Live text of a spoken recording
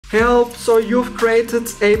Help! So you've created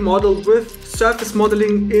a model with surface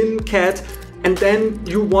modeling in CAD, and then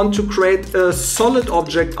you want to create a solid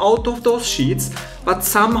object out of those sheets, but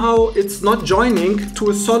somehow it's not joining to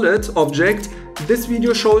a solid object. This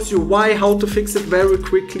video shows you why, how to fix it very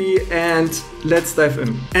quickly, and let's dive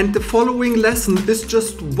in. And the following lesson is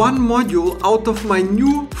just one module out of my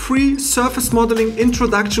new free surface modeling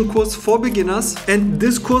introduction course for beginners. And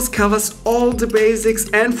this course covers all the basics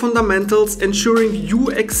and fundamentals, ensuring you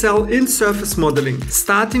excel in surface modeling.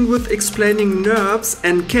 Starting with explaining NURBS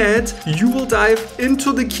and CAD, you will dive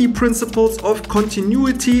into the key principles of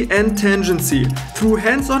continuity and tangency. Through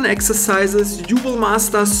hands-on exercises, you will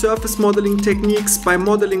master surface modeling techniques by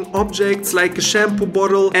modeling objects like a shampoo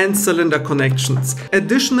bottle and cylinder connections.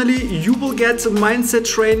 Additionally, you will get mindset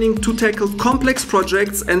training to tackle complex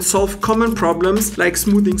projects and solve common problems like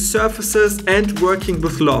smoothing surfaces and working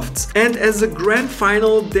with lofts. And as a grand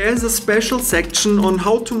final, there's a special section on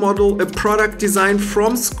how to model a product design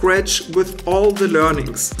from scratch with all the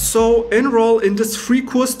learnings. So enroll in this free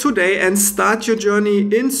course today and start your journey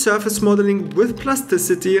in surface modeling with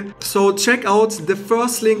Plasticity. So check out the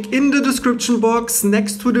first link in the description box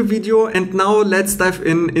next to the video, and now let's dive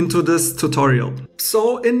into this tutorial.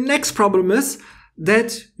 So the next problem is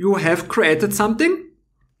that you have created something.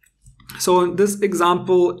 So in this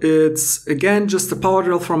example, it's again just a power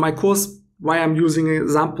drill from my course. Why I'm using an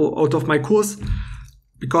example out of my course?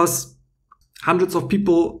 Because hundreds of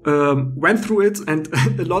people went through it, and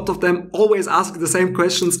a lot of them always ask the same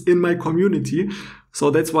questions in my community.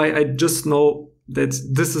 So that's why I just know that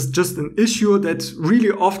this is just an issue that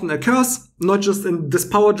really often occurs, not just in this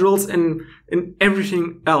power drills and in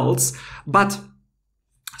everything else. But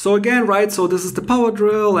so again, right, so this is the power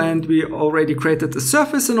drill and we already created the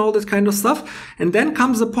surface and all that kind of stuff. And then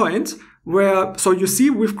comes a point where, so you see,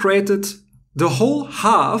 we've created the whole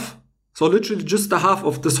half. So literally just the half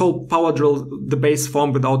of this whole power drill, the base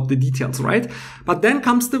form without the details, right? But then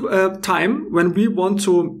comes the time when we want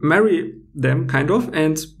to marry them kind of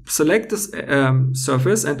and select this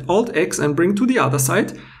surface and Alt X and bring to the other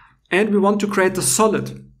side. And we want to create a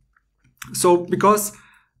solid. So because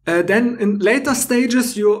then in later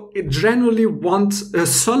stages, you generally want a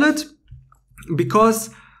solid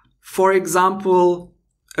because, for example,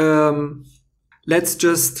 let's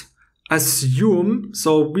just assume,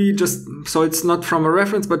 so it's not from a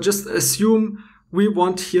reference, but just assume we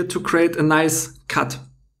want here to create a nice cut,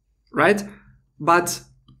 right? But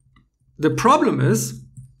the problem is,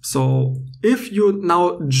 so if you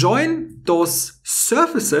now join those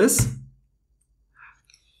surfaces,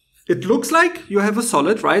 it looks like you have a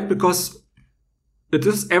solid, right? Because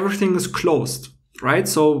everything is closed, right?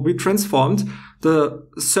 So we transformed the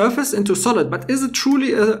surface into solid, but is it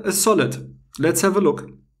truly a solid? Let's have a look.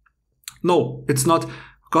 No, it's not,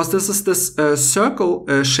 because this is this circle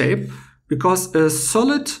shape, because a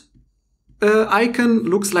solid icon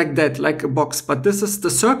looks like that, like a box, but this is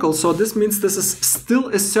the circle, so this means this is still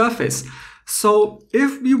a surface. So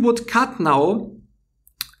if we would cut now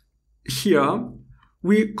here,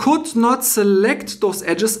 we could not select those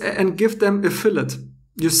edges and give them a fillet.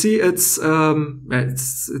 You see, it's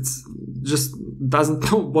just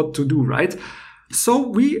doesn't know what to do, right? So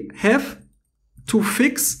we have to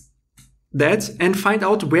fix that and find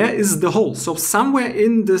out where is the hole. So somewhere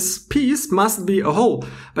in this piece must be a hole,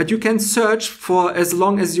 but you can search for as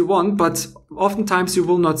long as you want, but oftentimes you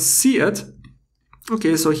will not see it.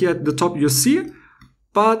 Okay, so here at the top you see,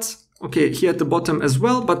 but okay, here at the bottom as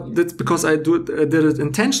well, but that's because I did it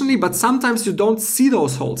intentionally, but sometimes you don't see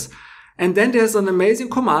those holes. And then there's an amazing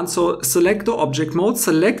command. So select the object mode,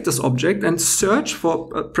 select this object and search for,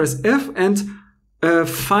 press F and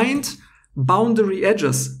find boundary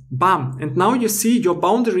edges. Bam. And now you see your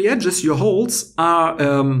boundary edges, your holes are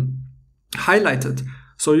highlighted.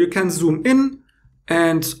 So you can zoom in,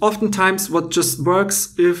 and oftentimes what just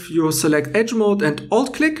works if you select edge mode and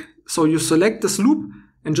alt click. So you select this loop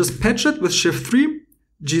and just patch it with Shift 3.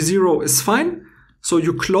 G0 is fine. So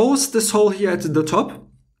you close this hole here at the top,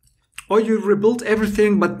 or you rebuild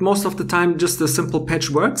everything, but most of the time just a simple patch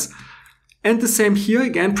works. And the same here,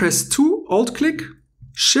 again, press 2, alt click,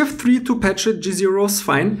 Shift 3 to patch it, G0 is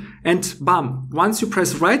fine, and bam, once you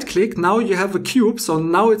press right click, now you have a cube, so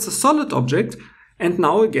now it's a solid object, and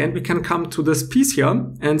now again we can come to this piece here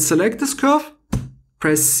and select this curve,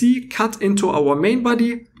 press C, cut into our main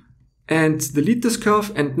body, and delete this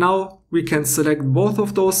curve, and now we can select both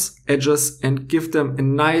of those edges and give them a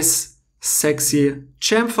nice, sexy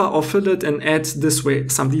chamfer or fillet and add this way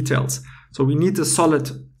some details. So we need a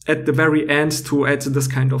solid at the very end to add this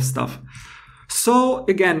kind of stuff. So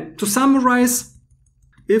again, to summarize,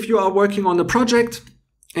 if you are working on a project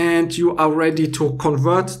and you are ready to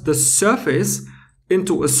convert the surface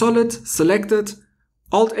into a solid. Select it,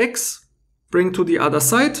 Alt X, bring to the other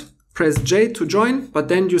side, press J to join, but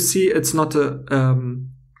then you see it's not a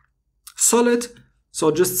solid. So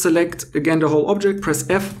just select again the whole object, press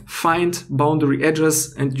F, find boundary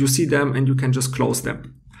edges, and you see them and you can just close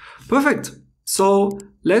them. Perfect. So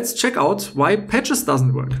let's check out why patches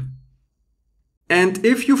doesn't work. And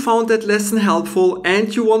if you found that lesson helpful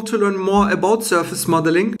and you want to learn more about surface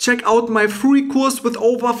modeling, check out my free course with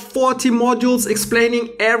over 40 modules explaining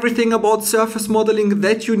everything about surface modeling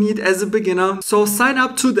that you need as a beginner. So sign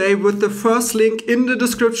up today with the first link in the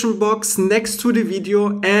description box next to the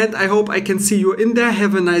video, and I hope I can see you in there.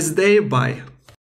 Have a nice day. Bye.